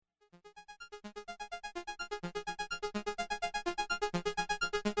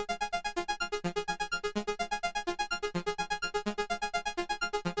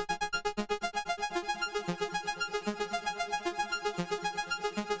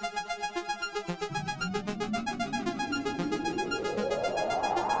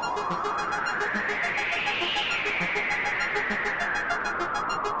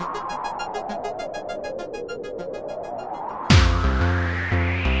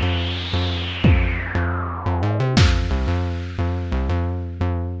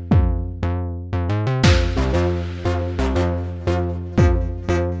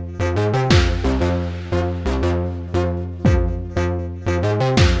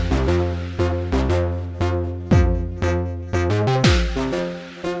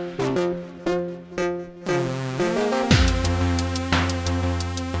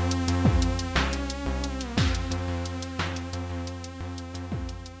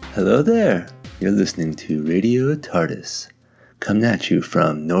Hello there. You're listening to Radio TARDIS, coming at you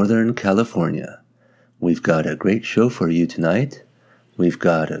from Northern California. We've got a great show for you tonight. We've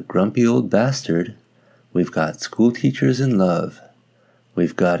got a grumpy old bastard. We've got school teachers in love.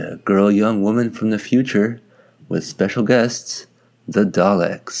 We've got a girl young woman from the future with special guests, the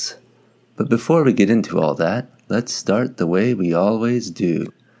Daleks. But before we get into all that, let's start the way we always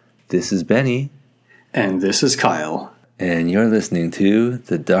do. This is Benny. And this is Kyle. And you're listening to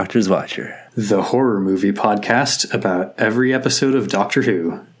The Doctor's Watcher, the horror movie podcast about every episode of Doctor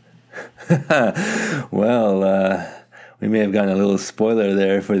Who. Well, we may have gotten a little spoiler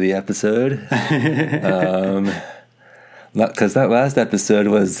there for the episode. Because that last episode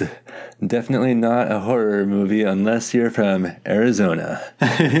was definitely not a horror movie unless you're from Arizona.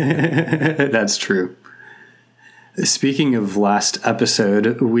 That's true. Speaking of last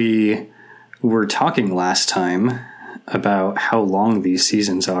episode, we were talking last time about how long these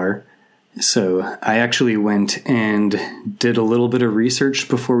seasons are. So I actually went and did a little bit of research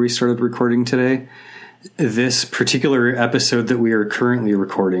before we started recording today. This particular episode that we are currently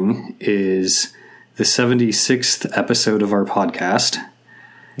recording is the 76th episode of our podcast.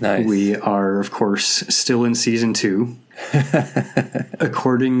 Nice. We are, of course, still in season 2.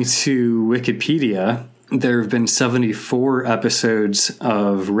 According to Wikipedia, there have been 74 episodes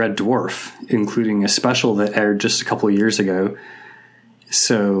of Red Dwarf, including a special that aired just a couple of years ago.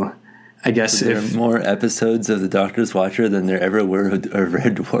 So I guess there are more episodes of The Doctor's Watcher than there ever were of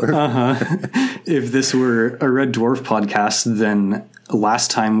Red Dwarf. If this were a Red Dwarf podcast, then last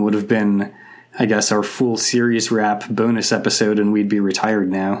time would have been, I guess, our full series wrap bonus episode, and we'd be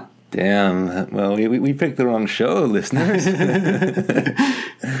retired now. Damn. Well, we picked the wrong show, listeners.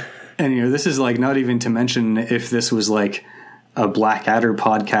 And, this is like not even to mention if this was like a Blackadder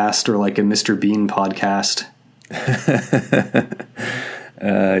podcast or like a Mr. Bean podcast.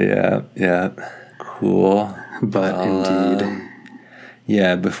 Yeah. Cool. But indeed.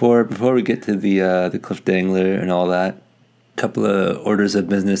 Yeah, before we get to the Cliff Dangler and all that, a couple of orders of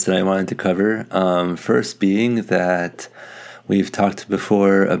business that I wanted to cover. First being that we've talked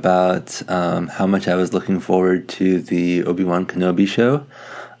before about how much I was looking forward to the Obi-Wan Kenobi show.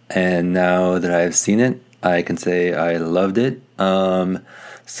 And now that I've seen it, I can say I loved it.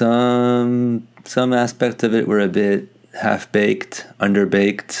 Some aspects of it were a bit half-baked,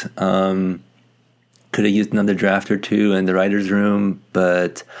 underbaked. Could have used another draft or two in the writer's room,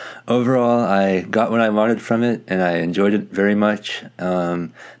 but overall, I got what I wanted from it, and I enjoyed it very much. They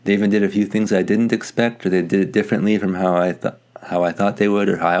even did a few things I didn't expect, or they did it differently from how I thought they would,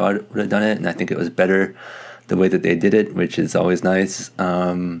 or how I would have done it, and I think it was better the way that they did it, which is always nice.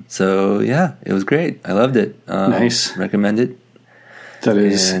 So yeah, it was great. I loved it. Nice. Recommend it. That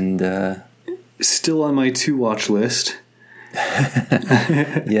is and still on my to-watch list.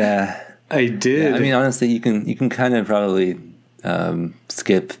 Yeah. I did. Yeah, I mean, honestly, you can kind of probably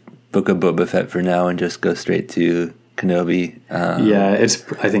skip Book of Boba Fett for now and just go straight to Kenobi. I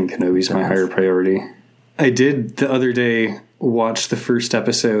think Kenobi's my higher priority. I did the other day watch the first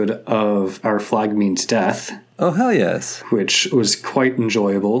episode of Our Flag Means Death. Oh, hell yes. Which was quite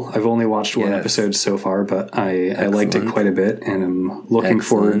enjoyable. I've only watched one episode so far, but I liked it quite a bit, and I'm looking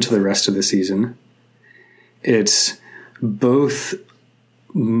forward to the rest of the season. It's both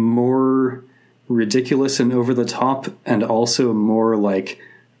more ridiculous and over the top, and also more like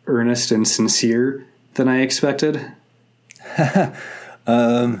earnest and sincere than I expected.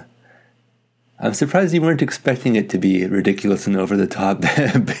 I'm surprised you weren't expecting it to be ridiculous and over the top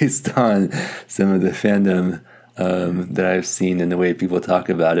based on some of the fandom that I've seen and the way people talk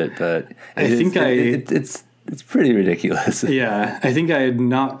about it, but it's pretty ridiculous. Yeah, I think I had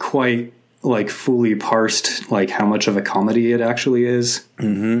not quite like fully parsed like how much of a comedy it actually is.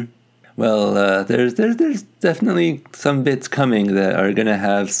 Mm-hmm. Well, there's definitely some bits coming that are going to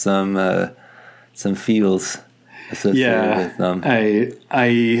have some feels associated with them.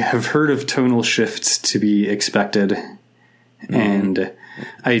 I have heard of tonal shifts to be expected, and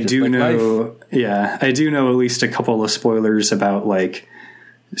I do know at least a couple of spoilers about like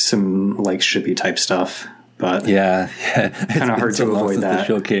some like shippy type stuff. But yeah, kind of hard to avoid that. The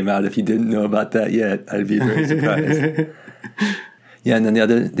show came out. If you didn't know about that yet, I'd be very surprised. Yeah, and then the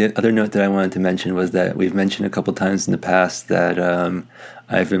other note that I wanted to mention was that we've mentioned a couple times in the past that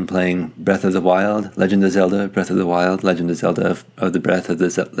I've been playing Breath of the Wild, Legend of Zelda, Breath of the Wild, Legend of Zelda of the Breath of the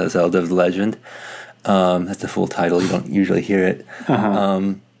Zelda of the Legend. That's the full title. You don't usually hear it.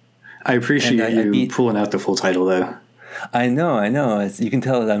 I appreciate you pulling out the full title, though. I know. You can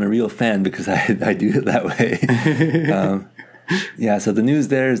tell that I'm a real fan because I do it that way. Yeah, so the news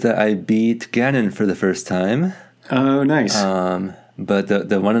there is that I beat Ganon for the first time. Oh, nice. but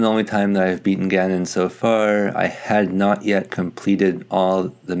the one and only time that I've beaten Ganon so far, I had not yet completed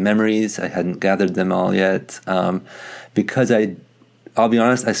all the memories. I hadn't gathered them all yet, because I'll be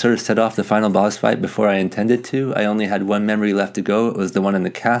honest, I sort of set off the final boss fight before I intended to. I only had one memory left to go. It was the one in the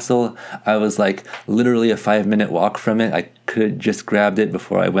castle. I was like literally a 5-minute walk from it. I could have just grabbed it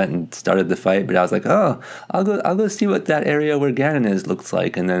before I went and started the fight, but I was like, oh, I'll go see what that area where Ganon is looks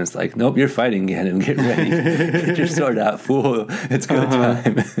like. And then it's like, nope, you're fighting Ganon. Get ready. Get your sword out, fool. It's go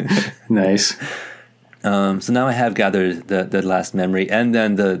time. Nice. So now I have gathered the last memory, and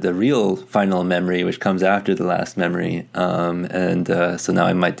then the real final memory, which comes after the last memory. So now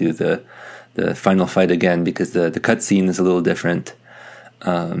I might do the final fight again, because the cutscene is a little different,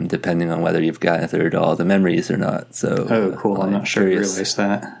 depending on whether you've gathered all the memories or not. So, cool. I'm not sure I realized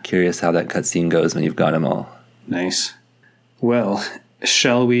that. Curious how that cutscene goes when you've got them all. Nice. Well,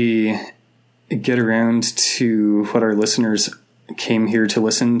 shall we get around to what our listeners came here to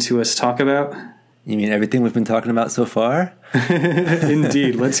listen to us talk about? You mean everything we've been talking about so far?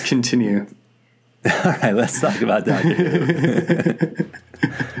 Indeed. Let's continue. All right, let's talk about Doctor Who.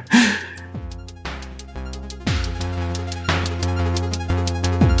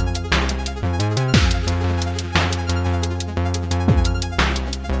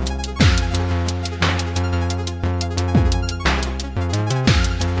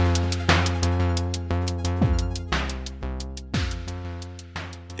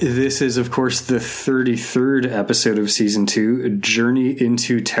 This is, of course, the 33rd episode of Season 2, Journey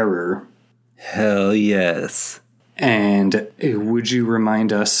into Terror. Hell yes. And would you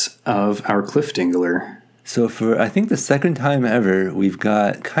remind us of our Cliff Dangler? So for, I think, the second time ever, we've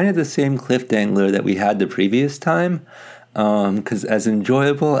got kind of the same Cliff Dangler that we had the previous time. Because as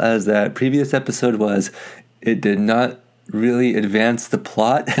enjoyable as that previous episode was, it did not really advance the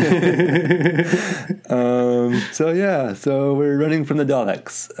plot. So we're running from the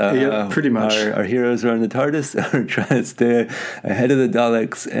Daleks. Yeah, pretty much. Our heroes are on the TARDIS. We're trying to stay ahead of the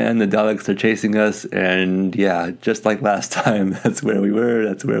Daleks, and the Daleks are chasing us. And yeah, just like last time, that's where we were.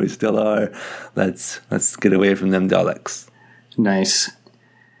 That's where we still are. Let's get away from them Daleks. Nice.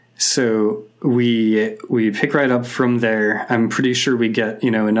 So we pick right up from there. I'm pretty sure we get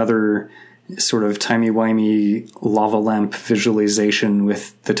another sort of timey-wimey lava lamp visualization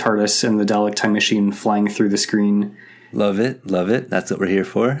with the TARDIS and the Dalek time machine flying through the screen. Love it. That's what we're here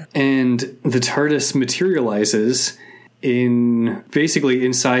for. And the TARDIS materializes basically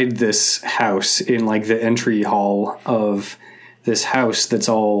inside this house, in like the entry hall of this house that's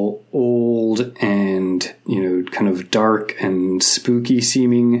all old and, kind of dark and spooky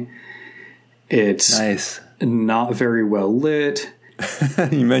seeming. It's nice. Not very well lit.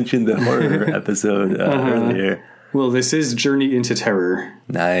 You mentioned the horror episode earlier. Well, this is Journey into Terror.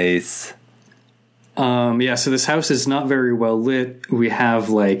 Nice. So this house is not very well lit. We have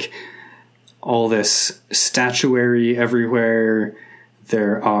like all this statuary everywhere.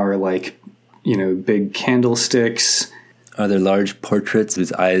 There are like, big candlesticks. Are there large portraits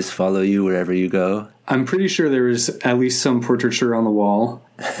whose eyes follow you wherever you go? I'm pretty sure there is at least some portraiture on the wall.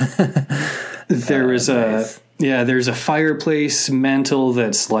 There is nice. There's a fireplace mantle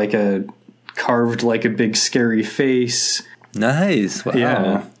that's like carved like a big scary face. Nice. Wow.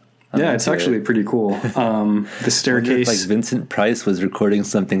 Yeah. It's actually pretty cool. The staircase. Like Vincent Price was recording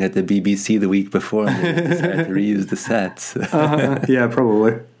something at the BBC the week before and they decided to reuse the sets. Yeah,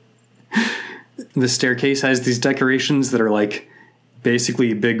 probably. The staircase has these decorations that are like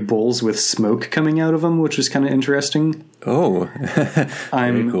basically big bowls with smoke coming out of them, which is kind of interesting. Oh,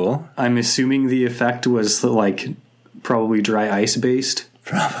 very cool. I'm assuming the effect was like probably dry ice based.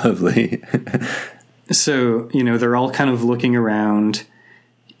 Probably. So, they're all kind of looking around.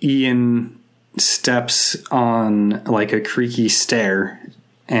 Ian steps on like a creaky stair,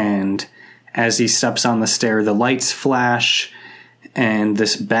 and as he steps on the stair, the lights flash and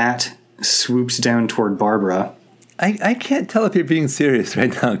this bat swoops down toward Barbara. I can't tell if you're being serious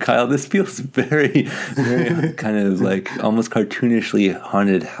right now, Kyle. This feels very, very kind of like almost cartoonishly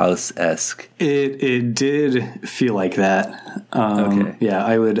haunted house-esque. It did feel like that. Okay. Yeah,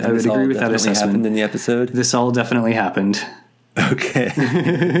 I would agree with that assessment. Happened in the episode? This all definitely happened. Okay.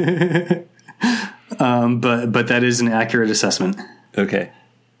 But that is an accurate assessment. Okay.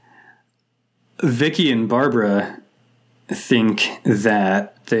 Vicky and Barbara think that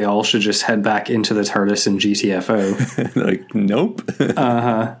they all should just head back into the TARDIS and GTFO. Like, nope.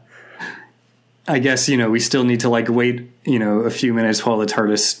 I guess, we still need to like wait, a few minutes while the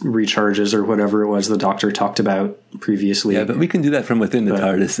TARDIS recharges or whatever it was the doctor talked about previously. Yeah, but we can do that from within the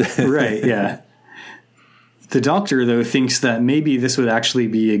TARDIS. Right, yeah. The doctor, though, thinks that maybe this would actually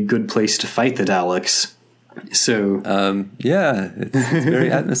be a good place to fight the Daleks. So, yeah, it's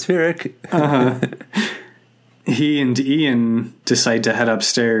very atmospheric. He and Ian decide to head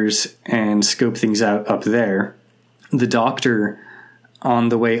upstairs and scope things out up there. The doctor, on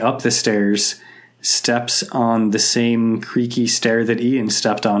the way up the stairs, steps on the same creaky stair that Ian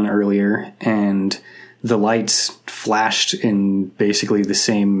stepped on earlier, and the lights flashed in basically the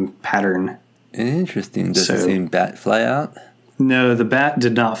same pattern. Interesting. Does the same bat fly out? No, the bat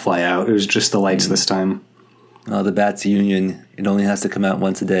did not fly out. It was just the lights this time. Oh, the bat's union. It only has to come out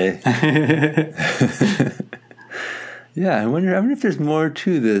once a day. Yeah, I wonder if there's more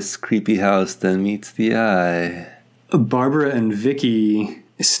to this creepy house than meets the eye. Barbara and Vicky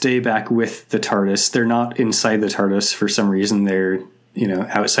stay back with the TARDIS. They're not inside the TARDIS for some reason. They're,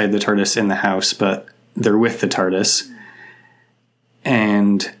 outside the TARDIS in the house, but they're with the TARDIS.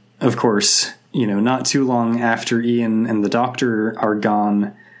 And, of course, not too long after Ian and the doctor are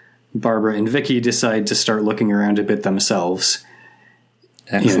gone, Barbara and Vicky decide to start looking around a bit themselves.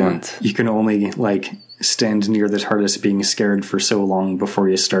 Excellent. You can only, stand near the TARDIS being scared for so long before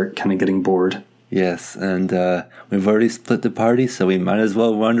you start kind of getting bored. Yes, and we've already split the party, so we might as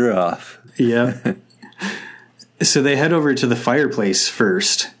well wander off. Yeah. So they head over to the fireplace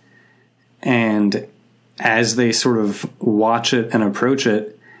first, and as they sort of watch it and approach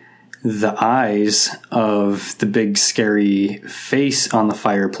it, the eyes of the big scary face on the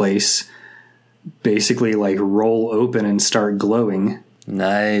fireplace basically roll open and start glowing.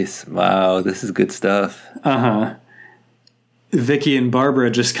 Nice. Wow, this is good stuff. Vicky and Barbara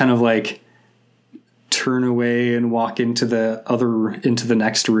just kind of turn away and walk into the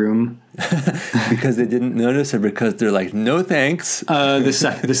next room. Because they didn't notice, or because they're like, no thanks?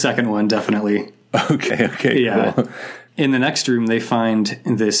 The second one, definitely. Okay, yeah. Cool. In the next room, they find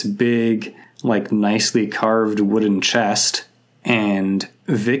this big, nicely carved wooden chest, and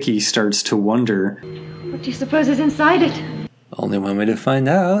Vicky starts to wonder, what do you suppose is inside it? Only one way to find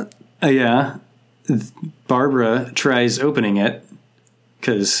out. Yeah. Barbara tries opening it,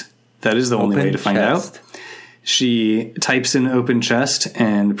 because that is the only way to find out. She types in open chest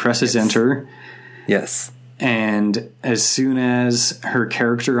and presses enter. Yes. And as soon as her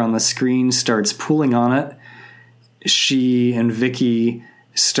character on the screen starts pulling on it, she and Vicky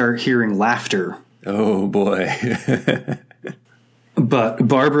start hearing laughter. Oh, boy. But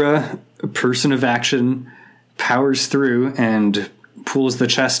Barbara, a person of action, powers through and pulls the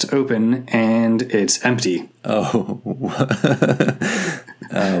chest open, and it's empty. Oh.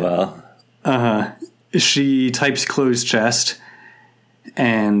 Oh, well. She types closed chest,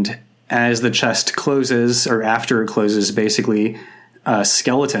 and as the chest closes, or after it closes, basically, a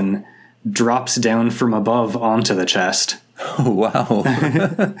skeleton drops down from above onto the chest. Oh, wow.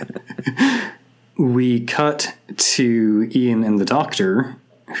 We cut to Ian and the doctor,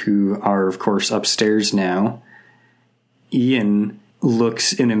 who are, of course, upstairs now. Ian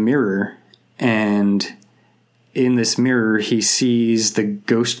looks in a mirror, and in this mirror, he sees the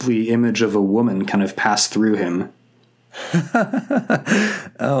ghostly image of a woman kind of pass through him.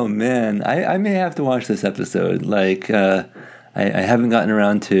 Oh, man. I may have to watch this episode. I haven't gotten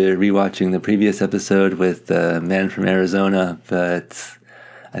around to rewatching the previous episode with the Man from Arizona, but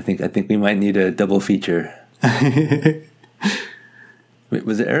I think we might need a double feature. Wait,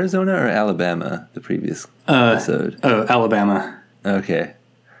 was it Arizona or Alabama, the previous episode? Oh, Alabama. Okay.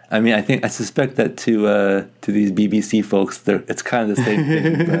 I suspect that to these BBC folks, it's kind of the same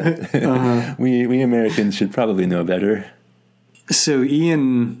thing, but we Americans should probably know better. So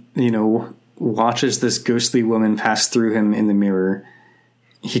Ian, watches this ghostly woman pass through him in the mirror.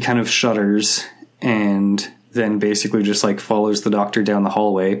 He kind of shudders and then basically just follows the doctor down the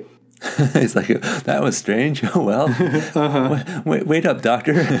hallway. He's like, that was strange. Oh, well. Wait up,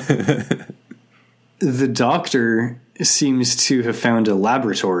 doctor. The doctor seems to have found a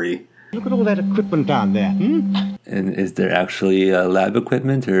laboratory. Look at all that equipment down there. And is there actually lab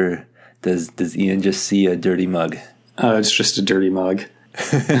equipment, or does Ian just see a dirty mug? It's just a dirty mug.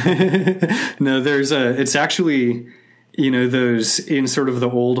 No, it's actually, those in sort of the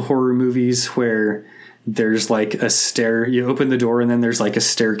old horror movies where there's a stair, you open the door and then there's a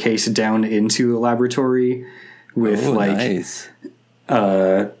staircase down into a laboratory with nice.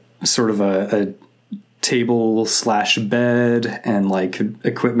 Sort of a table / bed and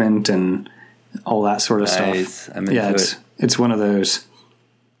equipment and all that sort of stuff. I'm into it. It's one of those.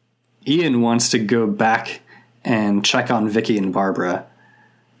 Ian wants to go back and check on Vicky and Barbara,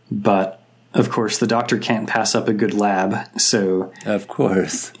 but of course the doctor can't pass up a good lab, so of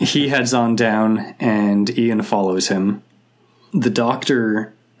course he heads on down and Ian follows him. The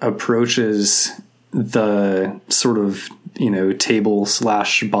doctor approaches the sort of, table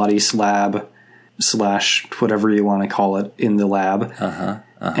 / body slab / whatever you want to call it in the lab.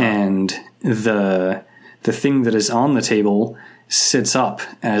 And the thing that is on the table sits up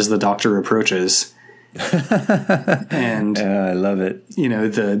as the doctor approaches. And I love it.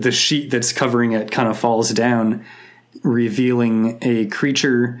 The sheet that's covering it kind of falls down, revealing a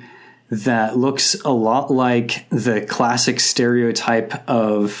creature that looks a lot like the classic stereotype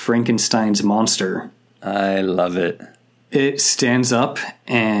of Frankenstein's monster. I love it. It stands up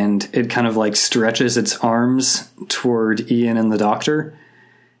and it kind of like stretches its arms toward Ian and the doctor,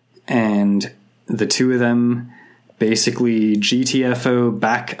 and the two of them basically GTFO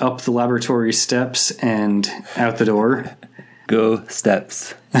back up the laboratory steps and out the door. Go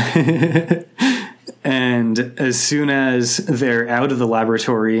steps. And as soon as they're out of the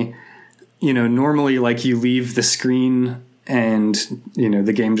laboratory, normally like you leave the screen and,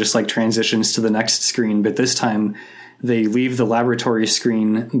 the game just like transitions to the next screen. But this time they leave the laboratory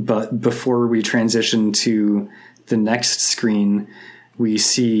screen. But before we transition to the next screen, we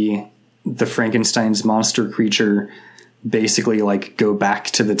see the Frankenstein's monster creature basically like go back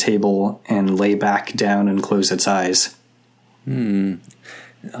to the table and lay back down and close its eyes.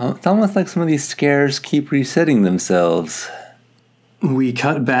 It's almost like some of these scares keep resetting themselves. We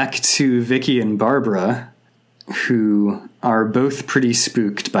cut back to Vicky and Barbara, who are both pretty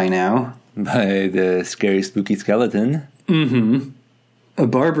spooked by now. By the scary, spooky skeleton.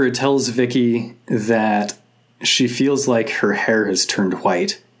 Barbara tells Vicky that she feels like her hair has turned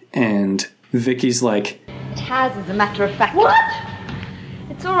white, and Vicky's like, It has, as a matter of fact. What?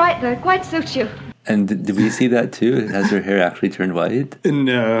 It's all right, though. It quite suits you. And did we see that too? Has her hair actually turned white?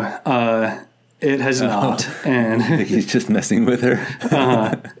 No, it has not. And He's just messing with her.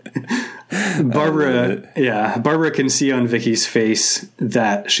 Barbara can see on Vicky's face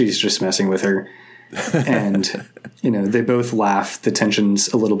that she's just messing with her. And, they both laugh. The tension's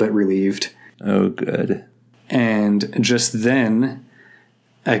a little bit relieved. Oh, good. And just then,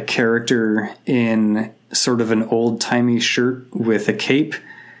 a character in sort of an old-timey shirt with a cape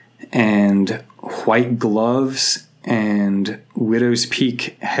and white gloves and widow's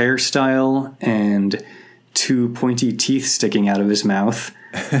peak hairstyle and 2 pointy teeth sticking out of his mouth.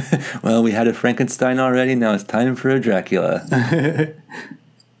 Well, we had a Frankenstein already. Now it's time for a Dracula.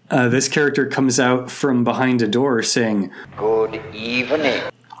 This character comes out from behind a door saying, Good evening.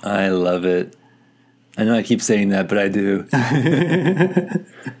 I love it. I know I keep saying that, but I do.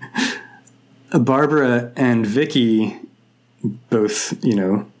 Barbara and Vicky both,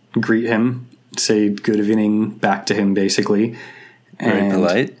 greet him, say good evening back to him, basically. Very and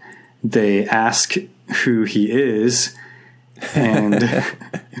polite. They ask who he is, and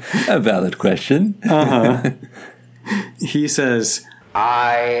A valid question. he says,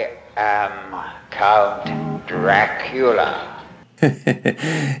 I am Count Dracula.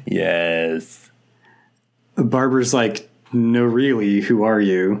 Yes. Barbara's like, no, really, who are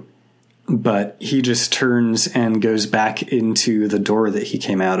you? But he just turns and goes back into the door that he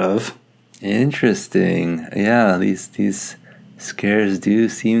came out of. Interesting. Yeah, these scares do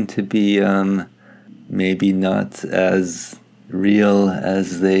seem to be maybe not as real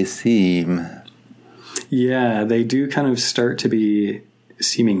as they seem. Yeah, they do kind of start to be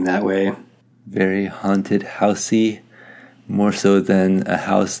seeming that way. Very haunted housey, more so than a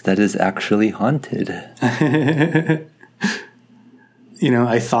house that is actually haunted.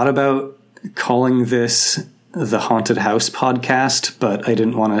 I thought about calling this the Haunted House podcast, but I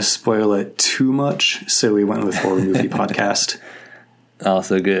didn't want to spoil it too much, so we went with Horror Movie Podcast.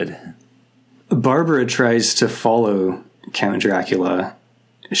 Also good. Barbara tries to follow Count Dracula.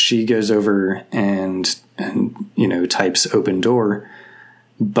 She goes over and types open door,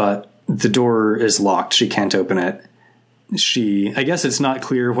 but the door is locked. She can't open it. I guess it's not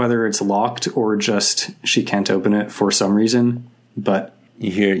clear whether it's locked or just she can't open it for some reason, but You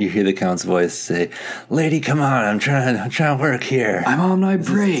hear the Count's voice say, "Lady, come on, I'm trying to work here. I'm on my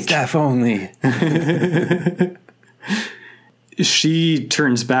break. Staff only." She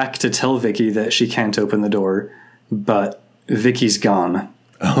turns back to tell Vicky that she can't open the door, but Vicky's gone.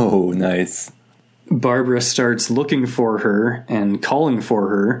 Oh, nice. Barbara starts looking for her and calling for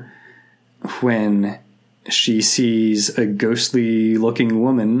her when she sees a ghostly looking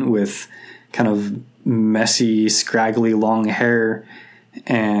woman with kind of messy, scraggly long hair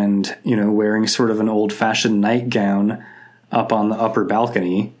and, wearing sort of an old-fashioned nightgown up on the upper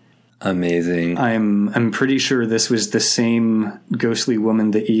balcony. Amazing. I'm pretty sure this was the same ghostly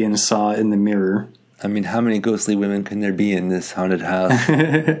woman that Ian saw in the mirror. I mean, how many ghostly women can there be in this haunted house?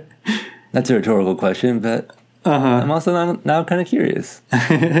 That's a rhetorical question, but I'm also now kind of curious.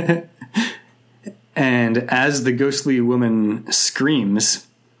 And as the ghostly woman screams,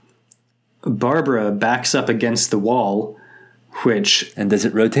 Barbara backs up against the wall, which... And does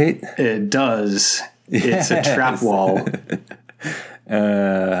it rotate? It does. It's a trap wall.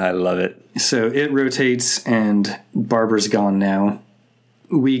 I love it. So it rotates, and Barbara's gone now.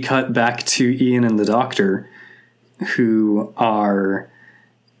 We cut back to Ian and the doctor, who are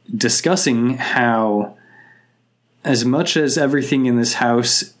discussing how, as much as everything in this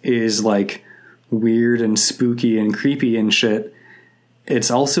house is like weird and spooky and creepy and shit,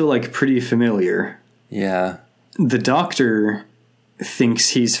 it's also like pretty familiar. Yeah. The doctor thinks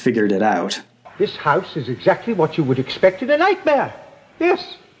he's figured it out. This house is exactly what you would expect in a nightmare.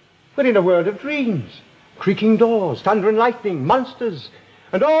 Yes, but in a world of dreams. Creaking doors, thunder and lightning, monsters,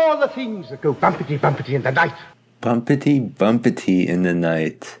 and all the things that go bumpety-bumpety in the night. Bumpety-bumpety in the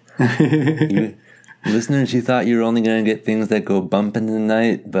night. Listeners, you thought you were only going to get things that go bump in the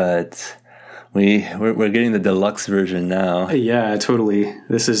night, but we're getting the deluxe version now. Yeah, totally.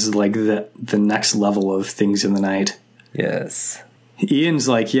 This is like the next level of things in the night. Yes. Ian's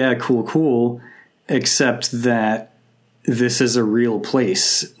like, yeah, cool, except that this is a real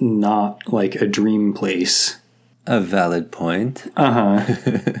place, not like a dream place. A valid point.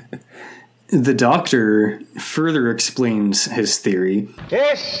 The doctor further explains his theory.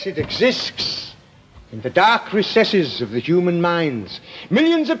 Yes, it exists. In the dark recesses of the human minds,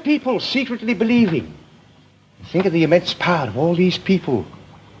 millions of people secretly believing. Think of the immense power of all these people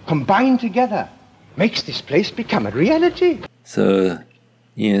combined together. Makes this place become a reality. So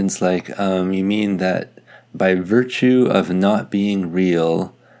Ian's like, you mean that by virtue of not being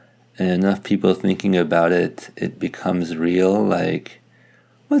real and enough people thinking about it, it becomes real? Like,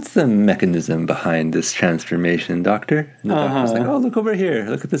 what's the mechanism behind this transformation, doctor? And the doctor's like, oh, look over here.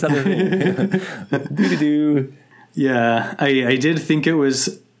 Look at this other thing. Doo-doo-doo. Yeah, I did think it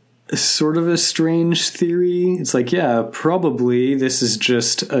was sort of a strange theory. It's like, yeah, probably this is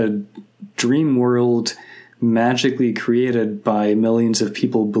just a dream world magically created by millions of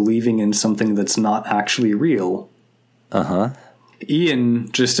people believing in something that's not actually real.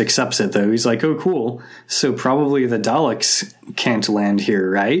 Ian just accepts it, though. He's like, oh, cool. So probably the Daleks can't land here,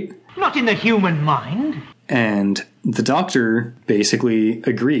 right? Not in the human mind. And the doctor basically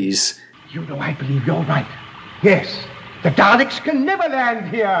agrees. You know, I believe you're right. Yes, the Daleks can never land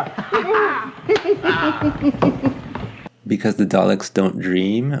here. Because the Daleks don't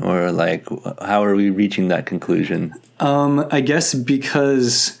dream? Or, like, how are we reaching that conclusion? I guess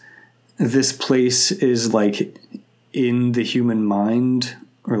because this place is, like, in the human mind,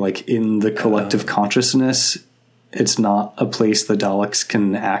 or, like, in the collective consciousness. It's not a place the Daleks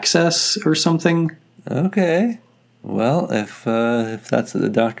can access or something. Okay. Well, if that's what the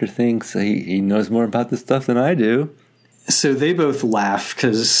doctor thinks, he knows more about this stuff than I do. So they both laugh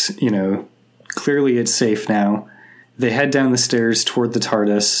because, you know, clearly it's safe now. They head down the stairs toward the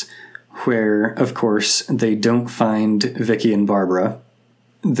TARDIS, where, of course, they don't find Vicky and Barbara.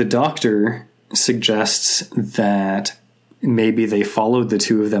 The doctor suggests that maybe they followed the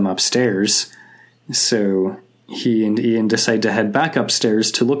two of them upstairs. So he and Ian decide to head back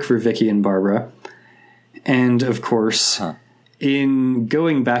upstairs to look for Vicky and Barbara. And, of course, in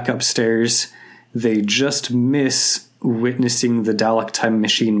going back upstairs, they just miss witnessing the Dalek time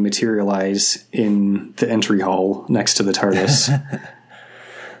machine materialize in the entry hall next to the TARDIS.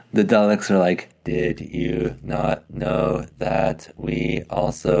 The Daleks are like, did you not know that we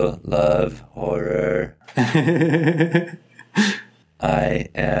also love horror? I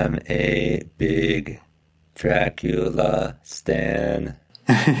am a big Dracula stan.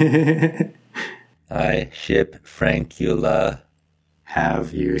 I ship Francula.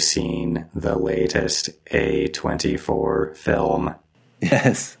 Have you seen the latest A24 film?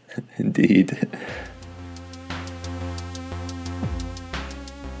 Yes, indeed.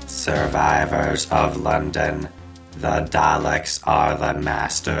 Survivors of London, the Daleks are the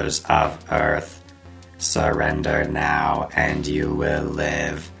masters of Earth. Surrender now and you will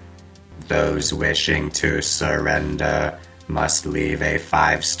live. Those wishing to surrender must leave a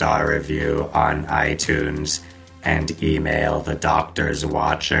 5-star review on iTunes and email the Doctor's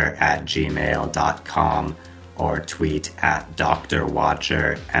Watcher at gmail.com or tweet at Dr.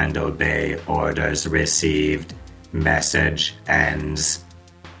 Watcher and obey orders received. Message ends.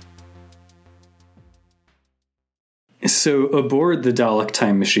 So aboard the Dalek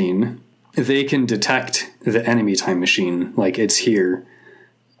time machine, they can detect the enemy time machine, like it's here.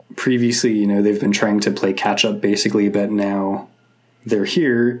 Previously, you know, they've been trying to play catch up basically, but now they're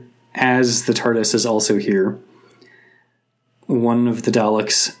here as the TARDIS is also here. One of the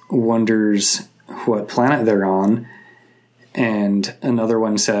Daleks wonders what planet they're on, and another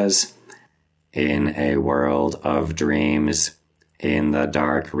one says, In a world of dreams, In the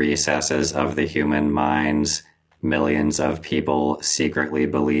dark recesses of the human minds, millions of people secretly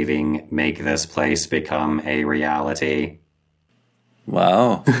believing make this place become a reality.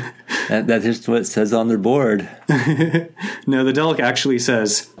 Wow. That's just what it says on their board. No, the Dalek actually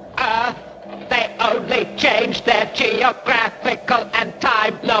says, They only changed their geographical and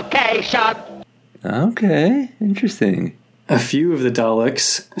time location. Okay, interesting. a few of the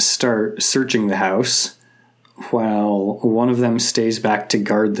Daleks start searching the house, while one of them stays back to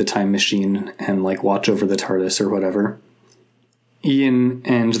guard the time machine and, like, watch over the TARDIS or whatever. Ian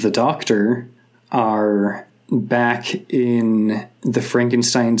and the Doctor are back in the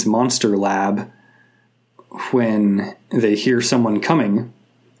Frankenstein's monster lab when they hear someone coming.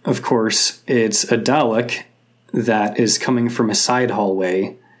 Of course, it's a Dalek that is coming from a side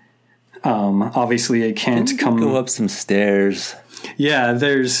hallway. Obviously, it can't go up some stairs. Yeah,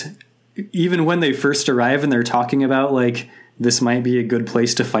 there's... Even when they first arrive and they're talking about, like, this might be a good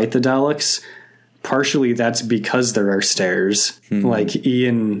place to fight the Daleks, partially that's because there are stairs. Like,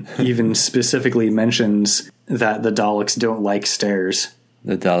 Ian even specifically mentions that the Daleks don't like stairs.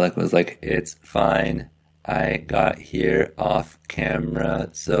 The Dalek was like, it's fine. I got here off camera,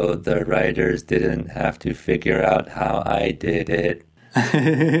 so the writers didn't have to figure out how I did it.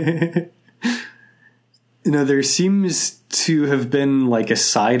 You know, there seems to have been, like, a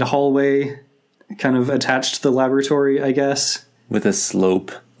side hallway kind of attached to the laboratory, I guess. With a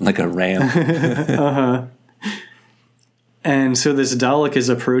slope, like a ramp. Uh-huh. And so this Dalek is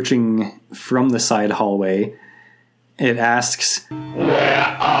approaching from the side hallway. It asks, "Where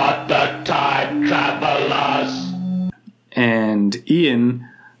are the time travelers?" And Ian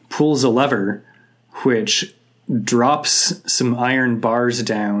pulls a lever, which drops some iron bars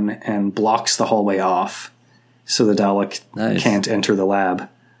down and blocks the hallway off, so the Dalek can't enter the lab.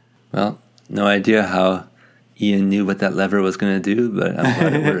 Well, no idea how Ian knew what that lever was going to do, but I'm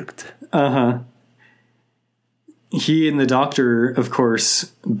glad it worked. Uh-huh. He and the Doctor, of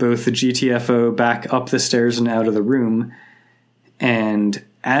course, both the GTFO back up the stairs and out of the room, and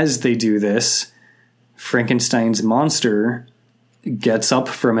as they do this, Frankenstein's monster gets up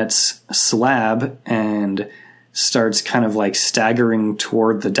from its slab and starts kind of like staggering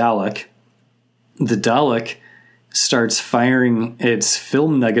toward the Dalek. The Dalek starts firing its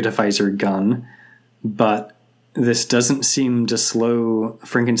film negativizer gun, but this doesn't seem to slow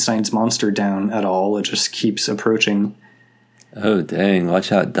Frankenstein's monster down at all. It just keeps approaching. Oh, dang.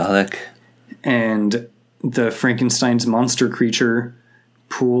 Watch out, Dalek. And the Frankenstein's monster creature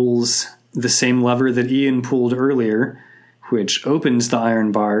pulls the same lever that Ian pulled earlier, which opens the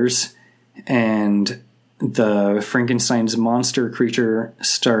iron bars, and the Frankenstein's monster creature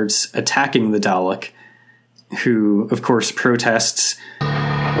starts attacking the Dalek, who, of course, protests. We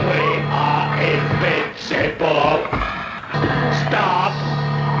are invincible. Stop.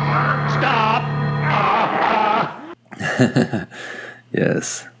 Stop.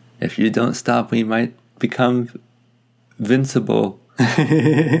 Yes. If you don't stop, we might become vincible.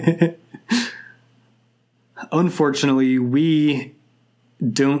 Unfortunately, we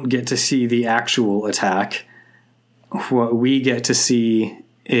don't get to see the actual attack. What we get to see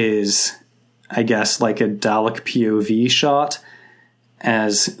is, I guess, like a Dalek POV shot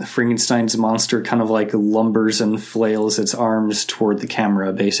as Frankenstein's monster kind of like lumbers and flails its arms toward the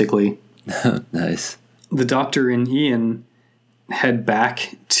camera, basically. Nice. The Doctor and Ian head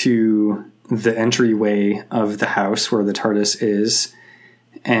back to the entryway of the house where the TARDIS is,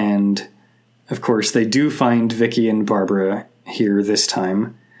 and of course they do find Vicky and Barbara here this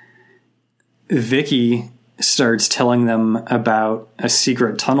time. Vicky starts telling them about a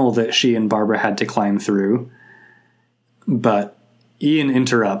secret tunnel that she and Barbara had to climb through, but Ian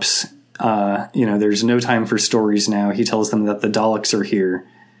interrupts. There's no time for stories now. He tells them that the Daleks are here,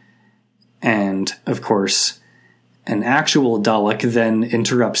 and of course an actual Dalek then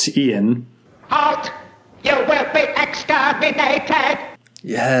interrupts Ian. Halt! You will be exterminated!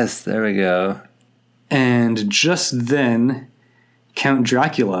 Yes, there we go. And just then, Count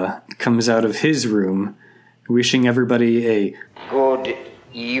Dracula comes out of his room, wishing everybody a good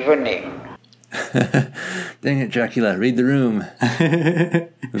evening. Dang it, Dracula, read the room.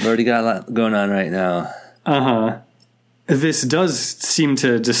 We've already got a lot going on right now. Uh-huh. This does seem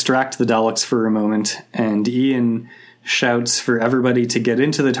to distract the Daleks for a moment, and Ian shouts for everybody to get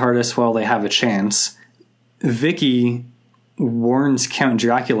into the TARDIS while they have a chance. Vicky warns Count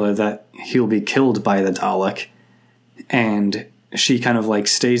Dracula that he'll be killed by the Dalek, and she kind of like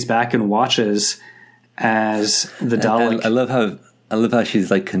stays back and watches as the Dalek... I love how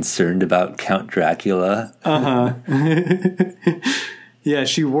she's like concerned about Count Dracula. Uh-huh. Yeah,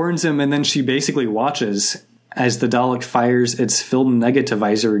 she warns him, and then she basically watches as the Dalek fires its film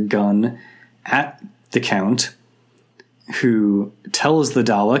negativizer gun at the Count, who tells the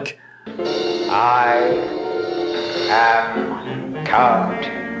Dalek, I am Count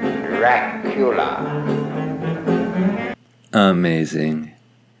Dracula. Amazing.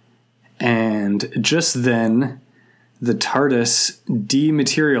 And just then, the TARDIS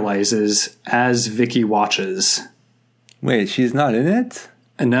dematerializes as Vicky watches. Wait, she's not in it?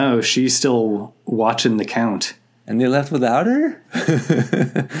 No, she's still watching the Count. And they left without her?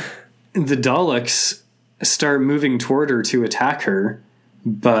 The Daleks start moving toward her to attack her,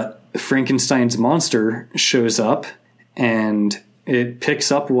 but Frankenstein's monster shows up and it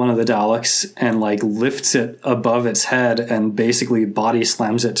picks up one of the Daleks and lifts it above its head and basically body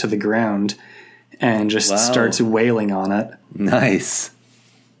slams it to the ground and just starts wailing on it. Nice.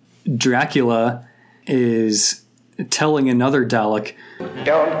 Dracula is telling another Dalek,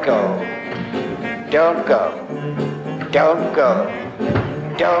 Don't go. Don't go. Don't go.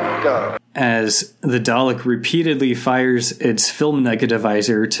 Don't go. as the Dalek repeatedly fires its film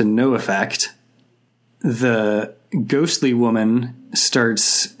negativizer to no effect. The ghostly woman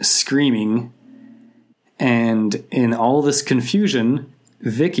starts screaming, and in all this confusion,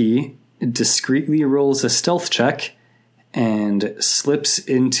 Vicky discreetly rolls a stealth check and slips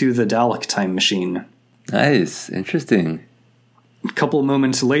into the Dalek time machine. Nice. Interesting. A couple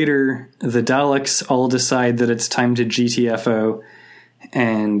moments later, the Daleks all decide that it's time to GTFO,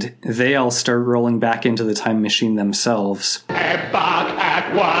 and they all start rolling back into the time machine themselves. Embark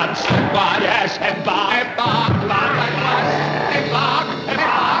at once. Why, yes, embark. Embark at once.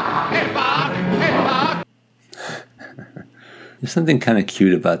 Embark. There's something kind of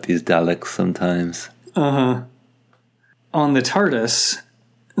cute about these Daleks sometimes. On the TARDIS,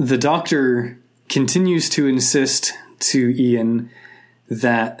 the Doctor continues to insist to Ian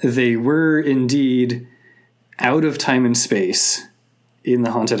that they were indeed out of time and space in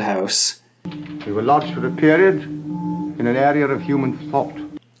the haunted house. We were lodged for a period in an area of human thought.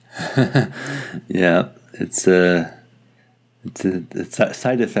 Yeah, it's a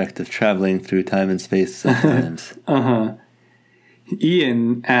side effect of traveling through time and space sometimes.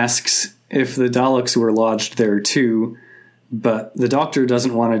 Ian asks if the Daleks were lodged there too, but the Doctor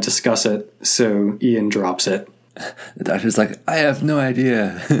doesn't want to discuss it, so Ian drops it. The Doctor's like, I have no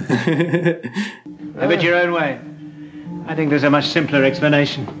idea. Have it your own way. I think there's a much simpler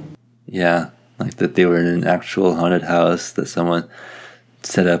explanation. Yeah, like that they were in an actual haunted house that someone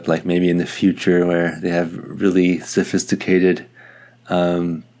set up, like maybe in the future where they have really sophisticated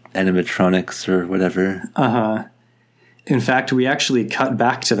animatronics or whatever. In fact, we actually cut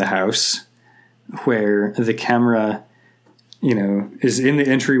back to the house where the camera, is in the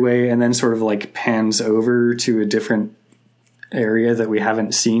entryway and then sort of pans over to a different area that we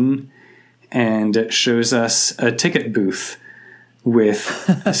haven't seen. And it shows us a ticket booth with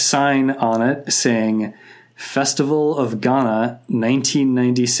a sign on it saying, Festival of Ghana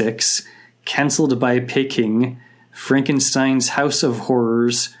 1996, cancelled by Peking, Frankenstein's House of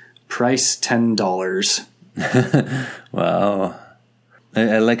Horrors, price $10. Wow.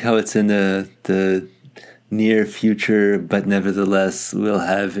 I like how it's in the near future, but nevertheless will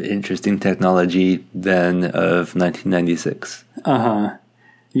have interesting technology then of 1996.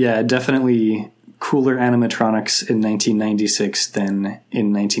 Yeah, definitely cooler animatronics in 1996 than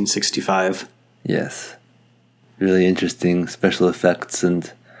in 1965. Yes. Really interesting special effects and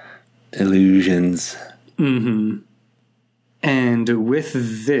illusions. And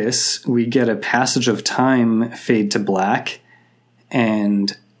with this, we get a passage of time fade to black,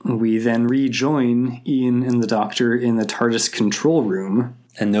 and we then rejoin Ian and the Doctor in the TARDIS control room.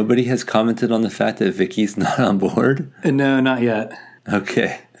 And nobody has commented on the fact that Vicky's not on board? No, not yet.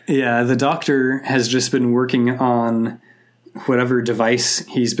 Okay. Yeah, the Doctor has just been working on whatever device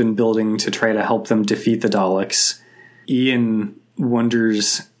he's been building to try to help them defeat the Daleks. Ian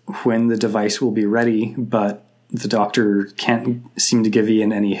wonders when the device will be ready, but the Doctor can't seem to give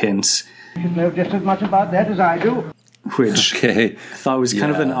Ian any hints. You know just as much about that as I do. Which Okay. I thought was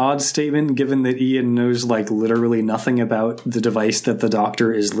kind of an odd statement, given that Ian knows literally nothing about the device that the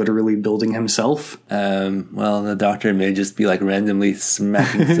Doctor is literally building himself. Well, the Doctor may just be randomly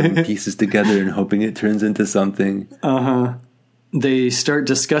smacking some pieces together and hoping it turns into something. They start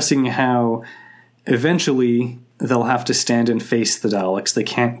discussing how eventually they'll have to stand and face the Daleks. They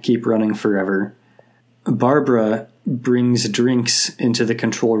can't keep running forever. Barbara brings drinks into the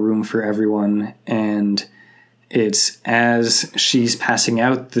control room for everyone, and it's as she's passing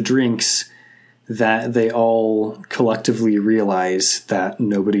out the drinks that they all collectively realize that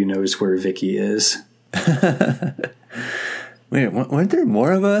nobody knows where Vicky is. Wait, weren't there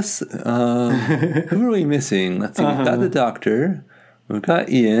more of us? Who are we missing? Let's see. We've got the Doctor. We've got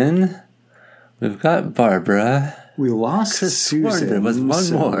Ian. We've got Barbara. We lost Susan. There was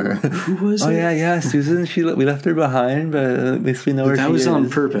one more. Who was it? Oh, yeah. Susan, we left her behind, but at least we know where she is. That was on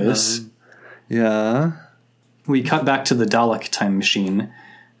purpose. Yeah. We cut back to the Dalek time machine,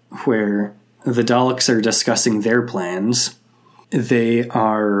 where the Daleks are discussing their plans. They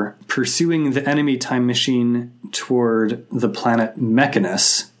are pursuing the enemy time machine toward the planet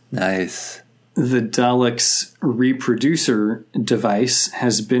Mechanus. Nice. The Daleks' reproducer device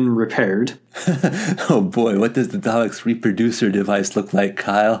has been repaired. Oh boy, what does the Daleks' reproducer device look like,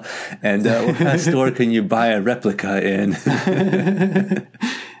 Kyle? And what kind of store can you buy a replica in?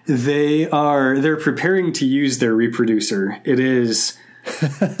 They're preparing to use their reproducer. It is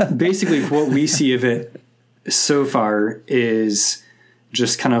basically what we see of it so far is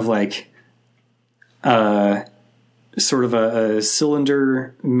just kind of like sort of a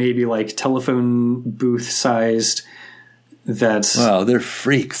cylinder, maybe like telephone booth sized. Wow, they're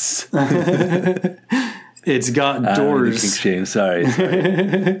freaks. It's got doors. Shame, sorry.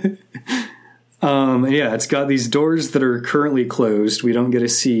 It's got these doors that are currently closed. We don't get to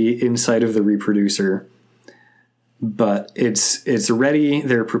see inside of the reproducer, but it's ready.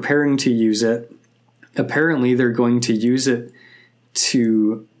 They're preparing to use it. Apparently, they're going to use it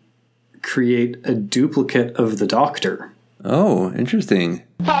to create a duplicate of the Doctor. Oh, interesting.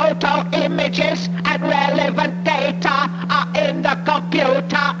 Photo images and relevant data are in the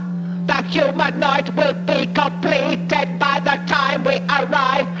computer. The humanoid will be completed by the time we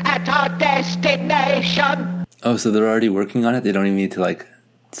arrive at our destination. Oh, so they're already working on it? They don't even need to,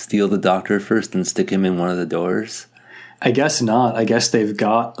 steal the Doctor first and stick him in one of the doors? I guess not. I guess they've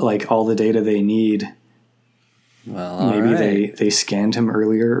got, all the data they need. Well, maybe they scanned him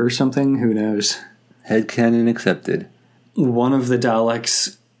earlier or something. Who knows? Headcanon accepted. One of the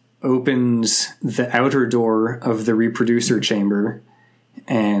Daleks opens the outer door of the reproducer chamber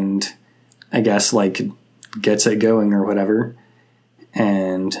and I guess gets it going or whatever.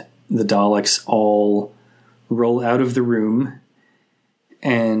 And the Daleks all roll out of the room.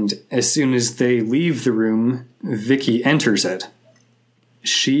 And as soon as they leave the room, Vicky enters it.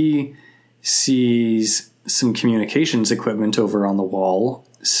 She sees some communications equipment over on the wall,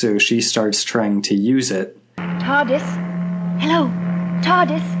 so she starts trying to use it. TARDIS? Hello?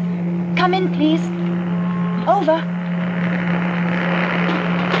 TARDIS? Come in, please. Over.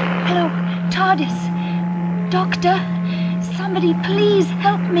 Hello? TARDIS? Doctor? Somebody please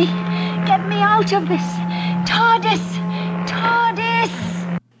help me. Get me out of this. TARDIS!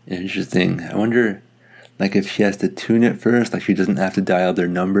 TARDIS! Interesting. I wonder... if she has to tune it first, she doesn't have to dial their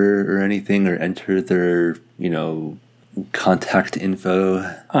number or anything or enter their, contact info.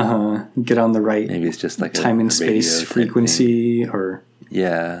 Get on the right maybe it's just time and space frequency or...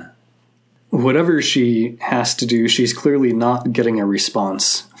 Yeah. Whatever she has to do, she's clearly not getting a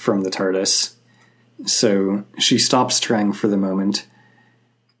response from the TARDIS. So she stops trying for the moment.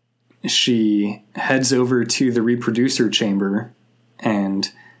 She heads over to the reproducer chamber and,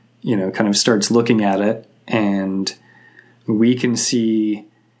 kind of starts looking at it. And we can see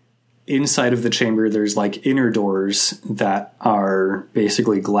inside of the chamber there's inner doors that are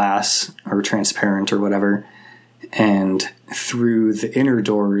basically glass or transparent or whatever. And through the inner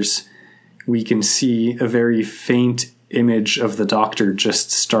doors, we can see a very faint image of the Doctor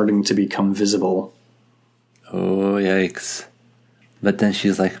just starting to become visible. Oh, yikes. But then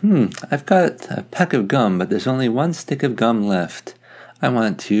she's like, I've got a pack of gum, but there's only one stick of gum left. I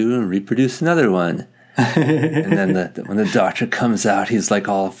want to reproduce another one. And then when the Doctor comes out, he's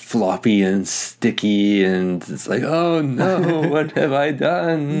all floppy and sticky, and it's oh no, what have I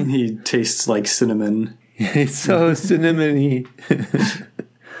done? He tastes like cinnamon. He's so cinnamony.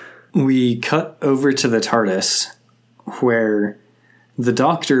 We cut over to the TARDIS, where the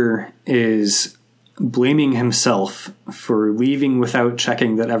Doctor is blaming himself for leaving without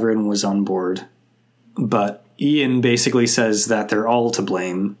checking that everyone was on board. But Ian basically says that they're all to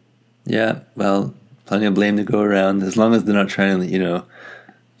blame. Yeah, well, plenty of blame to go around, as long as they're not trying to,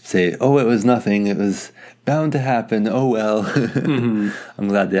 say, oh, it was nothing, it was bound to happen, oh well. Mm-hmm. I'm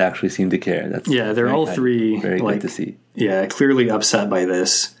glad they actually seem to care. They're all three very good to see. Yeah, clearly upset by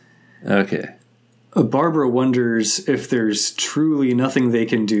this. Okay. Barbara wonders if there's truly nothing they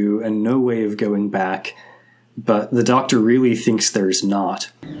can do and no way of going back, but the Doctor really thinks there's not.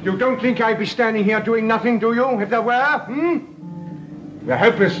 You don't think I'd be standing here doing nothing, do you, if there were? We're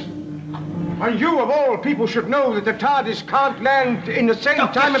helpless. And you, of all people, should know that the TARDIS can't land in the same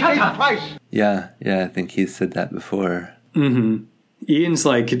time and place twice. Yeah, I think he's said that before. Mm-hmm. Ian's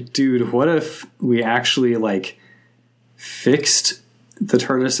dude, what if we actually, fixed the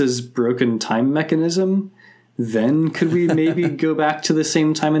TARDIS's broken time mechanism, then could we maybe go back to the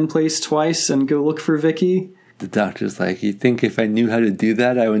same time and place twice and go look for Vicky? The Doctor's like, you think if I knew how to do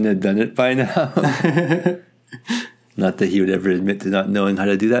that, I wouldn't have done it by now? Not that he would ever admit to not knowing how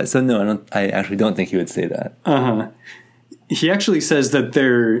to do that. So no, I actually don't think he would say that. He actually says that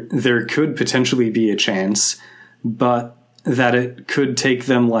there could potentially be a chance, but that it could take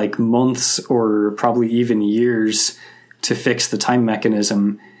them like months or probably even years to fix the time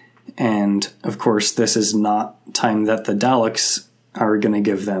mechanism. And of course, this is not time that the Daleks are going to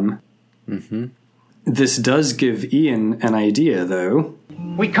give them. Mm-hmm. This does give Ian an idea, though.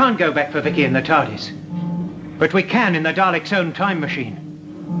 We can't go back for Vicky in the TARDIS, but we can in the Daleks' own time machine.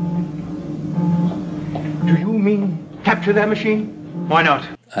 Do you mean capture their machine? Why not?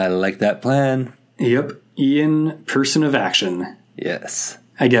 I like that plan. Yep, Ian, person of action. Yes.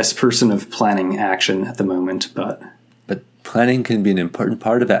 I guess person of planning action at the moment, but planning can be an important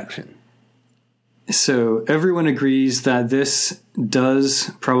part of action. So everyone agrees that this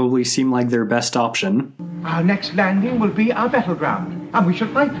does probably seem like their best option. Our next landing will be our battleground, and we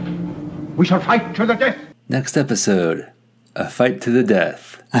shall fight. We shall fight to the death. Next episode, a fight to the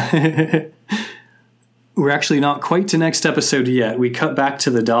death. We're actually not quite to next episode yet. We cut back to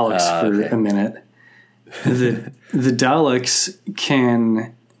the Daleks for a minute. The Daleks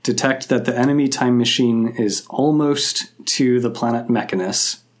can detect that the enemy time machine is almost to the planet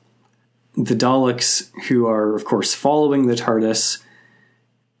Mechanus. The Daleks, who are, of course, following the TARDIS,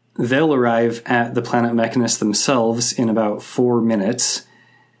 they'll arrive at the planet Mechanus themselves in about 4 minutes,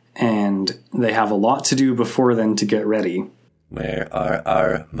 and they have a lot to do before then to get ready. Where are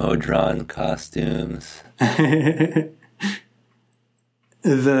our Modron costumes?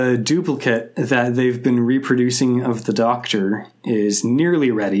 The duplicate that they've been reproducing of the Doctor is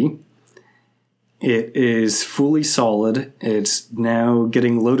nearly ready. It is fully solid. It's now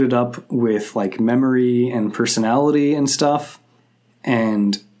getting loaded up with like memory and personality and stuff.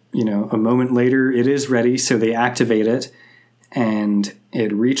 And, you know, a moment later it is ready, so they activate it and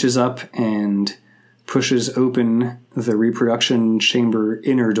it reaches up and pushes open the reproduction chamber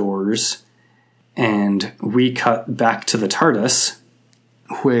inner doors. And we cut back to the TARDIS,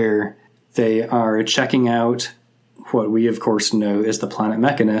 where they are checking out what we, of course, know is the planet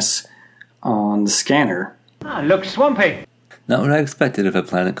Mechanus on the scanner. Looks swampy. Not what I expected of a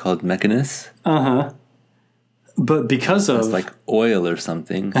planet called Mechanus. But because of... It's like oil or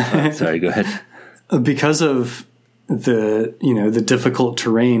something. Oh, sorry, go ahead. Because of the, you know, the difficult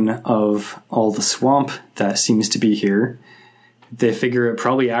terrain of all the swamp that seems to be here, they figure it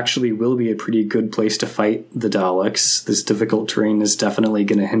probably actually will be a pretty good place to fight the Daleks. This difficult terrain is definitely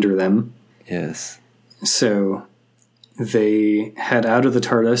going to hinder them. Yes. So they head out of the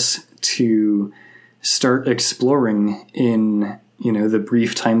TARDIS to start exploring in, you know, the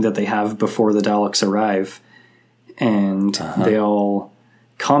brief time that they have before the Daleks arrive. And they all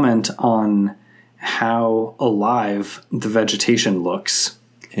comment on how alive the vegetation looks.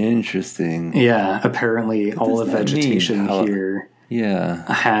 Interesting. Yeah, apparently all the vegetation here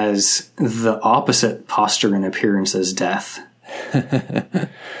has the opposite posture and appearance as death.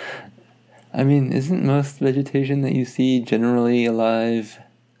 I mean, isn't most vegetation that you see generally alive?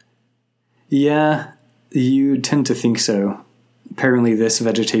 Yeah, you tend to think so. Apparently this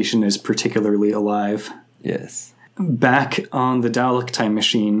vegetation is particularly alive. Yes. Back on the Dalek time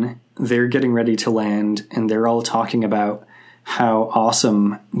machine, they're getting ready to land, and they're all talking about how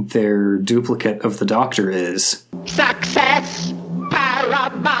awesome their duplicate of the Doctor is. Success!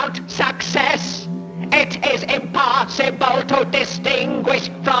 Paramount success! It is impossible to distinguish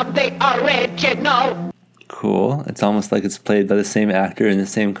from the original. Cool. It's almost like it's played by the same actor in the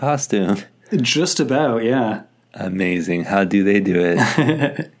same costume. Just about, yeah. Amazing. How do they do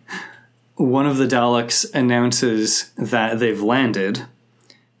it? One of the Daleks announces that they've landed.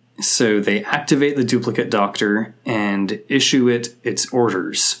 So they activate the duplicate Doctor and issue it its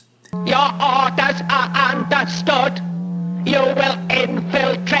orders. Your orders are understood. You will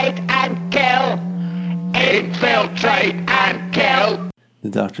infiltrate and kill. Infiltrate and kill. The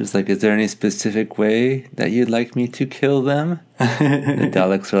Doctor's like, is there any specific way that you'd like me to kill them? The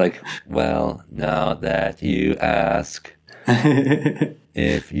Daleks are like, well, now that you ask,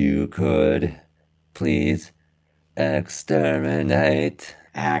 if you could please exterminate.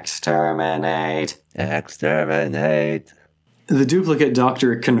 Exterminate. Exterminate. The duplicate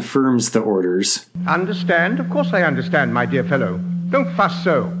Doctor confirms the orders. Understand? Of course I understand, my dear fellow. Don't fuss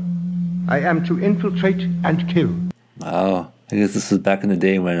so. I am to infiltrate and kill. Wow. I guess this was back in the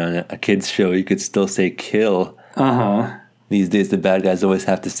day when on a kid's show you could still say kill. Uh-huh. These days the bad guys always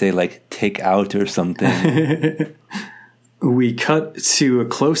have to say like take out or something. we cut to a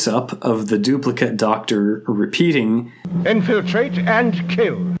close-up of the duplicate doctor repeating, infiltrate and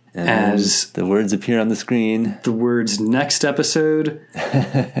kill. As the words appear on the screen. The words next episode,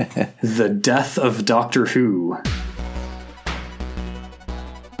 The Death of Doctor Who.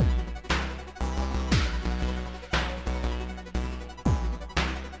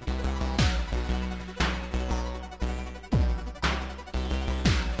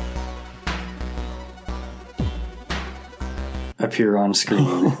 Appear on screen.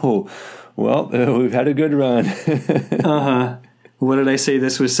 Oh, well, we've had a good run. What did I say?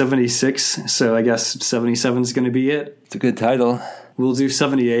 This was 76, so I guess 77 is going to be it. It's a good title. We'll do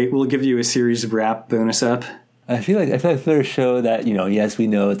 78. We'll give you a series wrap bonus up. I feel like for a show that, yes, we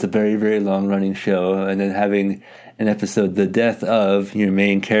know it's a very, very long-running show, and then having an episode, The Death of your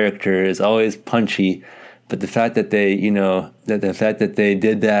main character, is always punchy. But the fact that they, they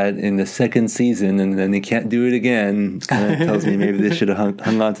did that in the second season and then they can't do it again kind of tells me maybe they should have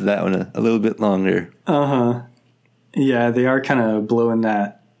hung on to that one a little bit longer. Yeah, they are kind of blowing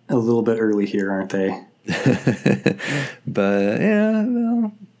that a little bit early here, aren't they? But yeah,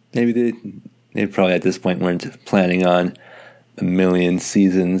 well, maybe they probably at this point weren't planning on a million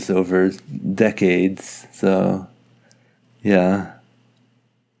seasons over decades. So yeah.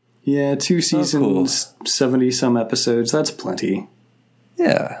 Yeah, 2 seasons, 70-some episodes, that's plenty.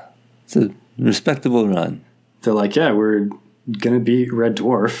 Yeah, it's a respectable run. They're like, yeah, we're going to beat Red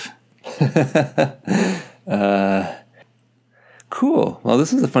Dwarf. Cool. Well,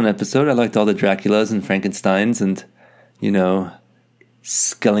 this was a fun episode. I liked all the Draculas and Frankensteins and,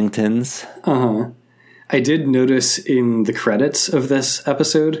 Skellingtons. I did notice in the credits of this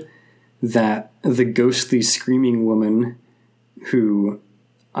episode that the ghostly screaming woman who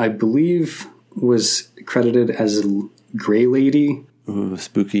I believe was credited as Grey Lady. Ooh,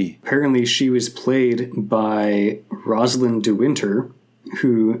 spooky. Apparently she was played by Rosalind De Winter,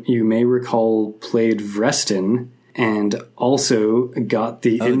 who you may recall played Vrestin, and also got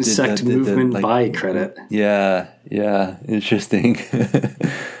the Insect Movement by credit. Yeah, interesting.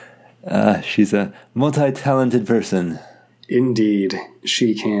 She's a multi-talented person. Indeed.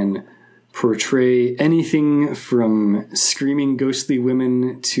 She can portray anything from screaming ghostly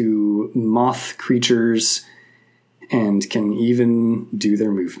women to moth creatures, and can even do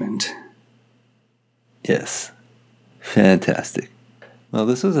their movement. Yes. Fantastic. Well,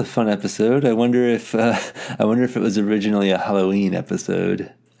 this was a fun episode. I wonder if it was originally a Halloween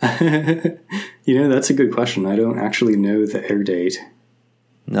episode. That's a good question. I don't actually know the air date.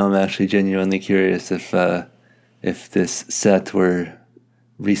 No, I'm actually genuinely curious if this set were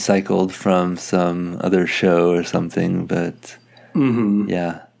recycled from some other show or something. But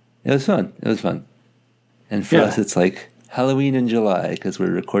yeah, it was fun. And for us, it's like Halloween in July because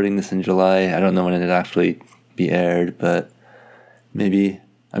we're recording this in July. I don't know when it'll actually be aired, but maybe,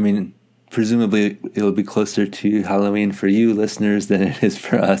 presumably it'll be closer to Halloween for you listeners than it is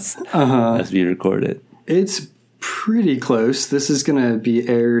for us as we record it. It's pretty close. This is going to be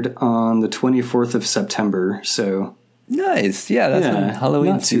aired on the 24th of September, so... Nice. Yeah, that's when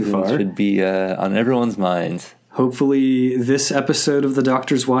Halloween season should be on everyone's minds. Hopefully this episode of The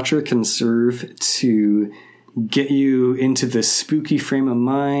Doctor's Watcher can serve to get you into the spooky frame of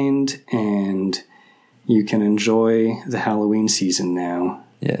mind, and you can enjoy the Halloween season now.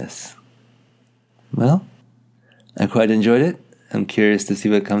 Yes. Well, I quite enjoyed it. I'm curious to see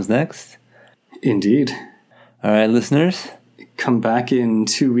what comes next. Indeed. All right, listeners. Come back in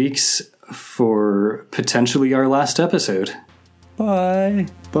 2 weeks for potentially our last episode. Bye.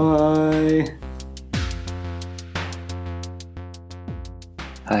 Bye.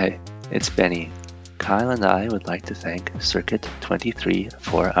 Hi, it's Benny. Kyle and I would like to thank Circuit 23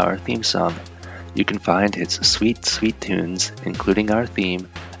 for our theme song. You can find its sweet, sweet tunes, including our theme,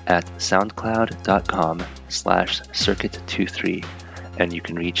 at soundcloud.com/circuit23, and you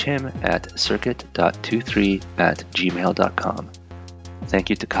can reach him at circuit.23@gmail.com. Thank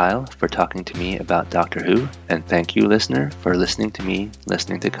you to Kyle for talking to me about Doctor Who, and thank you, listener, for listening to me,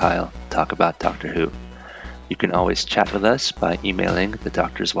 listening to Kyle talk about Doctor Who. You can always chat with us by emailing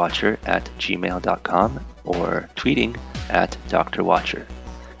thedoctorswatcher@gmail.com or tweeting at drwatcher.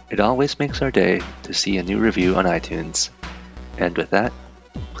 It always makes our day to see a new review on iTunes. And with that,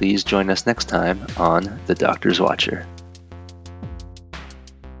 please join us next time on The Doctor's Watcher.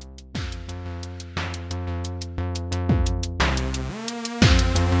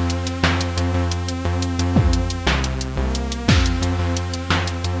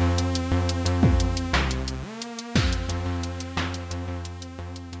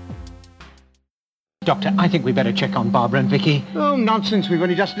 Doctor, I think we better check on Barbara and Vicky. Oh, nonsense. We've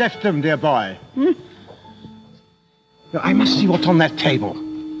only just left them, dear boy. Now, I must see what's on that table.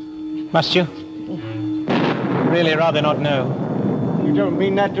 Must you? Really rather not know. You don't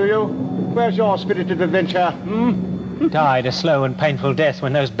mean that, do you? Where's your spirit of adventure? Died a slow and painful death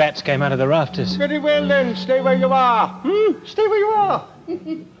when those bats came out of the rafters. Very well, then. Stay where you are. Stay where you are.